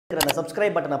அந்த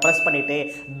subscribe பட்டனை press பண்ணிட்டு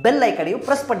பெல் ஐகானையும்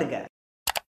பிரஸ் பண்ணுங்க.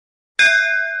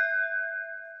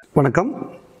 வணக்கம்,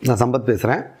 நான் சம்பத்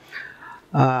பேசுகிறேன்.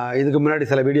 இதுக்கு முன்னாடி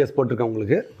சில வீடியோஸ் போட்டிருக்கேன்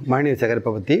உங்களுக்கு மழைநீர்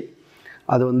சேகரிப்பை பற்றி.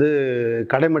 அது வந்து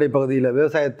கடைமடை பகுதியில்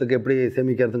விவசாயத்துக்கு எப்படி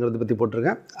சேமிக்கிறதுங்கிறத பற்றி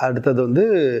போட்டிருக்கேன். அடுத்தது வந்து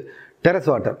டெரஸ்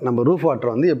வாட்டர், நம்ம ரூஃப்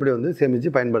வாட்டர் வந்து எப்படி வந்து சேமித்து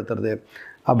பயன்படுத்துறது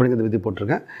அப்படிங்கிறத பற்றி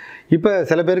போட்டிருக்கேன். இப்போ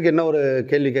சில பேருக்கு என்ன ஒரு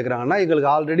கேள்வி கேட்குறாங்கன்னா, எங்களுக்கு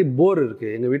ஆல்ரெடி போர்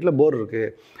இருக்குது, எங்கள் வீட்டில் போர் இருக்குது,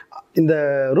 இந்த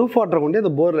ரூஃப் வாட்டரை கொண்டு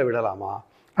அந்த போரில் விடலாமா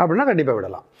அப்படின்னா கண்டிப்பாக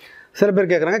விடலாம். சில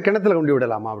பேர் கேட்குறாங்க கிணத்துல கொண்டு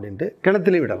விடலாமா அப்படின்ட்டு.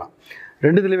 கிணத்துலேயும் விடலாம்,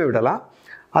 ரெண்டுத்துலேயுமே விடலாம்.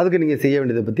 அதுக்கு நீங்கள் செய்ய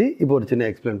வேண்டியதை பற்றி இப்போ ஒரு சின்ன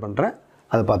எக்ஸ்பிளைன் பண்ணுறேன்,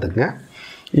 அதை பார்த்துக்குங்க.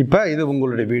 இப்போ இது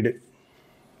உங்களுடைய வீடு.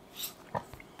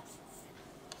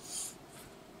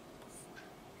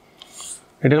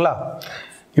 ரைட்டுங்களா?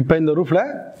 இப்போ இந்த ரூஃபில்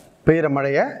பெய்கிற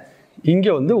மழையை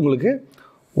இங்கே வந்து உங்களுக்கு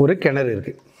ஒரு கிணறு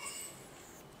இருக்குது,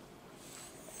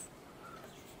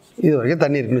 இது வரைக்கும்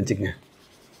தண்ணி இருக்குன்னு வச்சுக்கோங்க.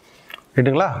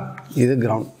 ரைட்டுங்களா? இது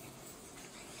கிரவுண்ட்,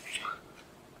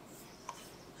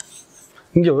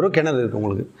 இங்கே ஒரு கிணறு இருக்குது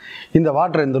உங்களுக்கு. இந்த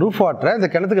வாட்டரை, இந்த ரூஃப் வாட்டரை இந்த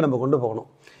கிணத்துக்கு நம்ம கொண்டு போகணும்.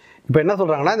 இப்போ என்ன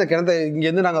சொல்கிறாங்கன்னா, இந்த கிணத்தை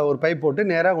இங்கேருந்து நாங்கள் ஒரு பைப் போட்டு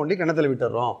நேராக கொண்டு கிணத்துல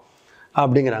விட்டுறோம்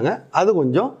அப்படிங்கிறாங்க. அது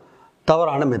கொஞ்சம்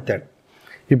தவறான மெத்தட்.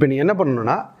 இப்போ நீங்கள் என்ன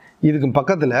பண்ணணுன்னா, இதுக்கு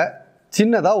பக்கத்தில்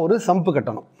சின்னதாக ஒரு சம்பு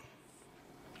கட்டணும்.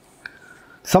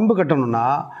 சம்பு கட்டணும்னா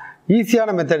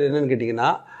ஈஸியான மெத்தட் என்னென்னு கேட்டிங்கன்னா,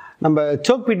 நம்ம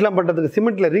சோக் பீட்லாம் பண்ணுறதுக்கு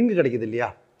சிமெண்ட்டில் ரிங்கு கிடைக்குது இல்லையா?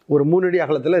 ஒரு 3 அடி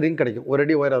அகலத்தில் ரிங் கிடைக்கும். 1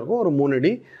 அடி உயரம் இருக்கும், ஒரு 3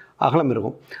 அடி அகலம்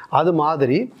இருக்கும். அது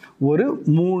மாதிரி ஒரு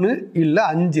 3 இல்லை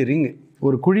 5 ரிங்கு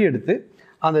ஒரு குழி எடுத்து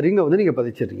அந்த ரிங்கை வந்து நீங்கள்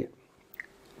பதிச்சிடுறீங்க.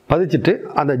 பதிச்சுட்டு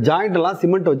அந்த ஜாயிண்டெல்லாம்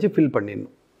சிமெண்ட்டை வச்சு ஃபில்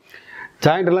பண்ணிடணும்.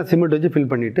 ஜாயிண்டெல்லாம் சிமெண்ட் வச்சு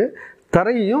ஃபில் பண்ணிவிட்டு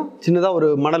தரையையும் சின்னதாக ஒரு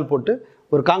மணல் போட்டு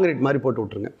ஒரு காங்கிரீட் மாதிரி போட்டு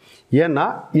விட்ருங்க. ஏன்னா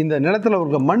இந்த நிலத்தில்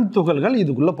இருக்கிற மண் துகள்கள்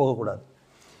இதுக்குள்ளே போகக்கூடாது.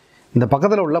 இந்த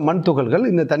பக்கத்தில் உள்ள மண் துகள்கள்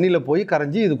இந்த தண்ணியில் போய்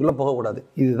கரைஞ்சி இதுக்குள்ளே போகக்கூடாது.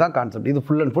 இதுதான் கான்செப்ட். இது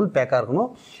ஃபுல் அண்ட் ஃபுல் பேக்காக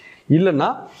இருக்கணும். இல்லைன்னா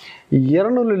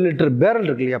 200 லிட்டர் பேரல்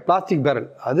இருக்கு இல்லையா, பிளாஸ்டிக் பேரல்,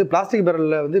 அது பிளாஸ்டிக்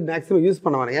பேரலில் வந்து மேக்ஸிமம் யூஸ்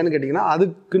பண்ண வேணாம். ஏன்னு கேட்டிங்கன்னா,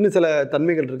 அதுக்குன்னு சில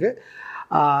தன்மைகள் இருக்குது.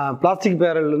 பிளாஸ்டிக்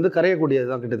பேரல் வந்து கரையக்கூடியது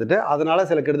தான் கிட்டத்தட்ட, அதனால்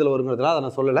சில கெடுதல் வருங்கிறதுனால அதை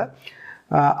நான் சொல்லலை.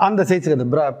 அந்த சைஸுக்கு, அந்த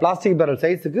பிளாஸ்டிக் பேரல்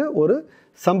சைஸுக்கு ஒரு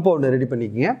சம்பை ஒன்று ரெடி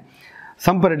பண்ணிக்கோங்க.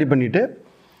 சம்பை ரெடி பண்ணிவிட்டு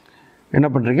என்ன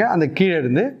பண்ணுறீங்க, அந்த கீழே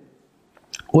இருந்து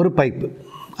ஒரு பைப்பு,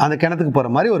 அந்த கிணத்துக்கு போகிற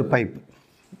மாதிரி ஒரு பைப்பு,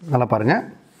 நல்லா பாருங்கள்.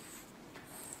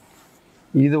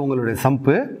 இது உங்களுடைய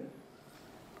சம்பு,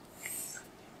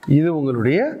 இது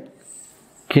உங்களுடைய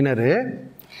கிணறு.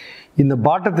 இந்த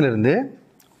பாட்டத்திலிருந்து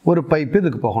ஒரு பைப்பு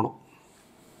இதுக்கு போகணும்.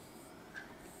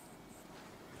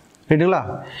 ரைட்டுங்களா?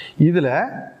 இதில்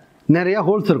நிறையா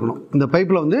ஹோல்ஸ் இருக்கணும். இந்த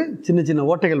பைப்பில் வந்து சின்ன சின்ன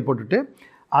ஓட்டைகள் போட்டுட்டு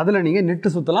அதில் நீங்கள் நெட்டு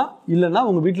சுற்றலாம். இல்லைன்னா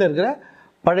உங்கள் வீட்டில் இருக்கிற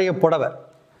பழைய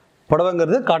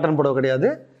புடவைங்கிறது காட்டன் புடவை கிடையாது,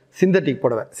 சிந்தட்டிக்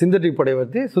புடவை. சிந்தட்டிக் புடவை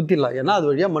வச்சு சுற்றிடலாம். ஏன்னா அது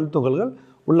வழியாக மண் துகள்கள்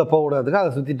உள்ளே போகக்கூடாதுக்கு அதை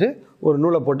சுற்றிட்டு ஒரு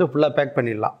நூலை போட்டு ஃபுல்லாக பேக்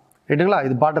பண்ணிடலாம். ரைட்டுங்களா?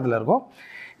 இது பாட்டத்தில் இருக்கும்.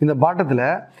 இந்த பாட்டத்தில்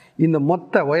இந்த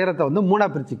மொத்த உயரத்தை வந்து 3ஆக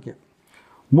பிரிச்சுக்க.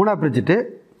 3ஆக பிரிச்சுட்டு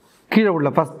கீழே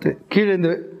உள்ள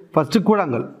கீழேருந்து ஃபஸ்ட்டு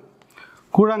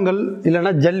கூழாங்கல்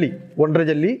இல்லைன்னா ஜல்லி, 1.5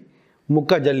 ஜல்லி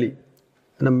 3/4 ஜல்லி,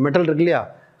 நம்ம மெட்டல் இருக்கு இல்லையா,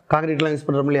 காங்கிரீட்லாம் யூஸ்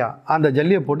பண்ணுறோம் இல்லையா, அந்த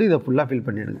ஜல்லியை போட்டு இதை ஃபுல்லாக ஃபில்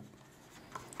பண்ணிவிடுங்க.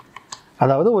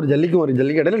 அதாவது ஒரு ஜல்லிக்கும் ஒரு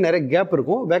ஜல்லிக்கு இடையில நிறைய கேப்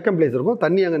இருக்கும், வேக்கம் பிளேஸ் இருக்கும்,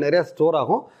 தண்ணி அங்கே நிறையா ஸ்டோர்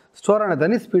ஆகும். ஸ்டோரான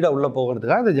தண்ணி ஸ்பீடாக உள்ளே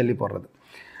போகிறதுக்காக இந்த ஜல்லி போடுறது.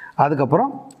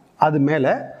 அதுக்கப்புறம் அது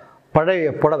மேலே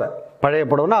பழைய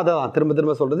புடவைனா அதை தான்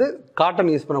திரும்ப சொல்கிறது,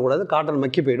 காட்டன் யூஸ் பண்ணக்கூடாது, காட்டன்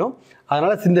மக்கி போயிடும்.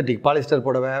 அதனால் சிந்தட்டிக், பாலிஸ்டர்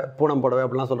புடவை, பூனம் புடவை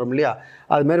அப்படிலாம் சொல்கிறோம் இல்லையா,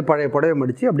 அதுமாரி பழைய புடவை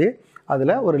மடித்து அப்படியே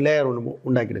அதில் ஒரு லேயர் ஒன்று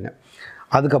உண்டாக்கிடுங்க.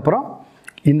 அதுக்கப்புறம்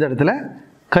இந்த இடத்துல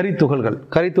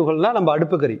கரித்துகள்னால் நம்ம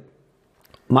அடுப்பு கறி,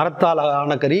 மரத்தால்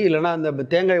ஆன கறி, இல்லைனா அந்த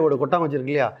தேங்காயோட கொட்டாங்குச்சி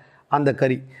இருக்கு இல்லையா, அந்த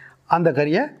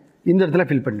கறியை இந்த இடத்துல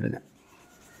ஃபில் பண்ணிவிடுங்க.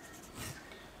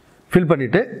 ஃபில்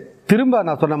பண்ணிவிட்டு திரும்ப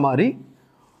நான் சொன்ன மாதிரி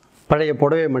பழைய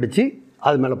புடவையை மடித்து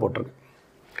அது மேலே போட்டுருங்க.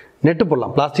 நெட்டு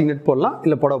போடலாம், பிளாஸ்டிக் நெட் போடலாம்,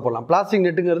 இல்லை புடவை போடலாம். பிளாஸ்டிக்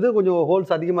நெட்டுங்கிறது கொஞ்சம்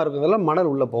ஹோல்ஸ் அதிகமாக இருக்கிறதெல்லாம்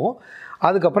மணல் உள்ளே போகும்.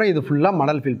 அதுக்கப்புறம் இது ஃபுல்லாக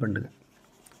மணல் ஃபில் பண்ணிடுங்க,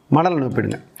 மணல்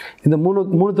அனுப்பிடுங்க. இந்த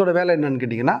மூணுத்தோட வேலை என்னென்னு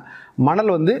கேட்டிங்கன்னா,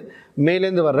 மணல் வந்து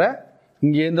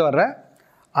இங்கேருந்து வர்ற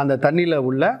அந்த தண்ணியில்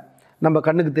உள்ள நம்ம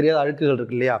கண்ணுக்கு தெரியாத அழுக்குகள்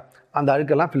இருக்கு இல்லையா, அந்த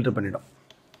அழுக்கெல்லாம் ஃபில்டர் பண்ணிடும்.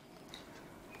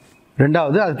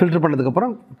 ரெண்டாவது, அது ஃபில்டர்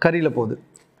பண்ணதுக்கப்புறம் கறியில் போகுது.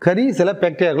 கறி சில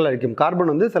பாக்டீரியாக்களை அழிக்கும்,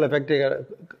 கார்பன் வந்து சில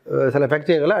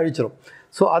பாக்டீரியாக்களை அழிச்சிடும்.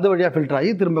 ஸோ அது வழியாக ஃபில்டர் ஆகி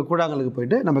திரும்ப கூழாங்கலுக்கு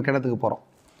போயிட்டு நம்ம கிணத்துக்கு போகிறோம்.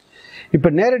 இப்போ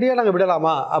நேரடியாக நாங்கள்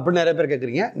விடலாமா அப்படின்னு நிறைய பேர்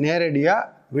கேட்குறீங்க. நேரடியாக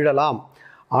விடலாம்.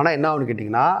 ஆனால் என்ன ஆகுன்னு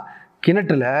கேட்டிங்கன்னா,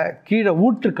 கிணற்றில் கீழே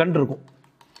ஊற்றுக்கண் இருக்கும்,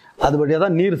 அது வழியாக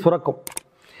தான் நீர் சுரக்கும்.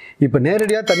 இப்போ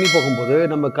நேரடியாக தண்ணி போகும்போது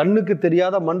நம்ம கண்ணுக்கு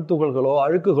தெரியாத மண் துகள்களோ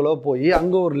அழுக்குகளோ போய்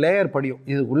அங்கே ஒரு லேயர் படியும்,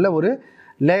 இதுக்குள்ளே ஒரு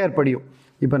லேயர் படியும்.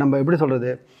 இப்போ நம்ம எப்படி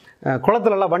சொல்கிறது,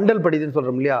 குளத்துலலாம் வண்டல் படிதுன்னு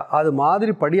சொல்கிறோம் இல்லையா, அது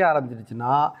மாதிரி படிய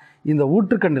ஆரம்பிச்சிருச்சுன்னா இந்த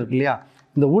ஊற்றுக்கண் இருக்கு இல்லையா,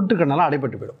 இந்த ஊற்றுக்கண்ணெல்லாம்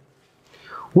அடைபட்டு போயிடும்.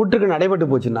 ஊற்றுக்கண் அடைபட்டு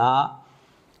போச்சுன்னா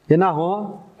என்னாகும்,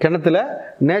 கிணத்துல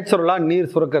நேச்சுரலாக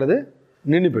நீர் சுரக்கிறது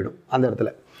நின்று போயிடும் அந்த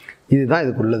இடத்துல. இதுதான்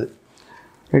இதுக்கு உள்ளது.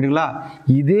 ரைட்டுங்களா?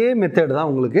 இதே மெத்தட் தான்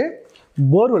உங்களுக்கு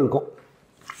போர்வெல்க்கும்.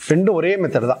 ரெண்டும் ஒரே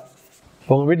மெத்தட் தான்.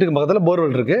 உங்கள் வீட்டுக்கு பக்கத்தில்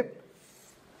போர்வெல் இருக்குது.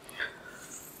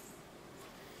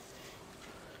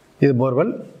 இது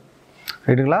போர்வெல்.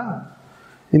 ரைட்டுங்களா?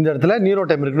 இந்த இடத்துல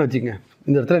நீரோட்டம் இருக்குன்னு வச்சுக்கோங்க.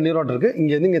 இந்த இடத்துல நீரோட்டம் இருக்குது,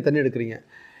 இங்கேருந்து இங்கே தண்ணி எடுக்கிறீங்க.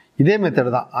 இதே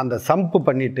மெத்தட் தான். அந்த சம்பு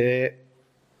பண்ணிவிட்டு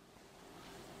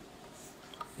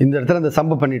இந்த இடத்துல அந்த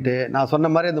சம்பு பண்ணிவிட்டு நான் சொன்ன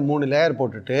மாதிரி அந்த 3 லேயர்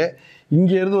போட்டுட்டு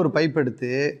இங்கேருந்து ஒரு பைப் எடுத்து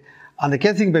அந்த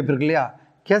கேசிங் பைப் இருக்கு இல்லையா,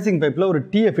 கேசிங் பைப்பில் ஒரு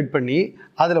டீயை ஃபிட் பண்ணி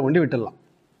அதில் கொண்டு விட்டுடலாம்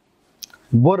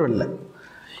போர்வெல்ல.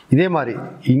 இதே மாதிரி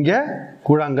இங்கே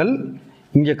கூழாங்கல்,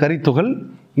 இங்கே கரித்துகள்,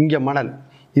 இங்கே மணல்,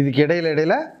 இதுக்கு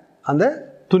இடையில அந்த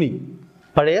துணி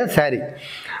பழைய சாரி.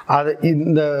 அது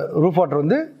இந்த ரூஃப் வாட்டர்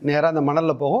வந்து நேராக அந்த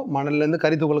மணலில் போகும், மணல்லேருந்து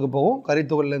கரித்துகளுக்கு போகும்,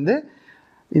 கரித்துகள்லேருந்து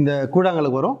இந்த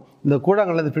கூழாங்கலுக்கு வரும். இந்த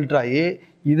கூழாங்கல்லேருந்து ஃபில்டர் ஆகி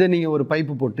இதை நீங்கள் ஒரு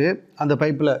பைப்பு போட்டு அந்த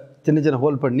பைப்பில் சின்ன சின்ன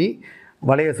ஹோல் பண்ணி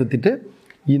வலையை சுற்றிட்டு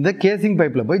இந்த கேசிங்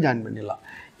பைப்பில் போய் ஜாயின் பண்ணிடலாம்.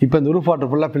 இப்போ இந்த ரூஃப்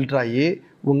வாட்டர் ஃபுல்லாக ஃபில்டர் ஆகி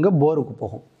உங்கள் போருக்கு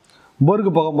போகும்.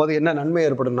 போருக்கு போகும்போது என்ன நன்மை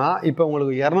ஏற்படும்னா, இப்போ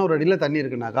உங்களுக்கு 200 அடியில் தண்ணி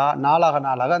இருக்குனாக்கா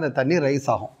நாளாக அந்த தண்ணி ரைஸ்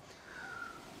ஆகும்.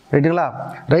 ரைட்டுங்களா?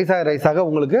 ரைஸ் ஆக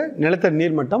உங்களுக்கு நிலத்தடி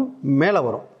நீர் மட்டம் மேலே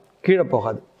வரும், கீழே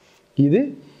போகாது.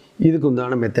 இதுக்கு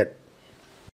உண்டான மெத்தட்.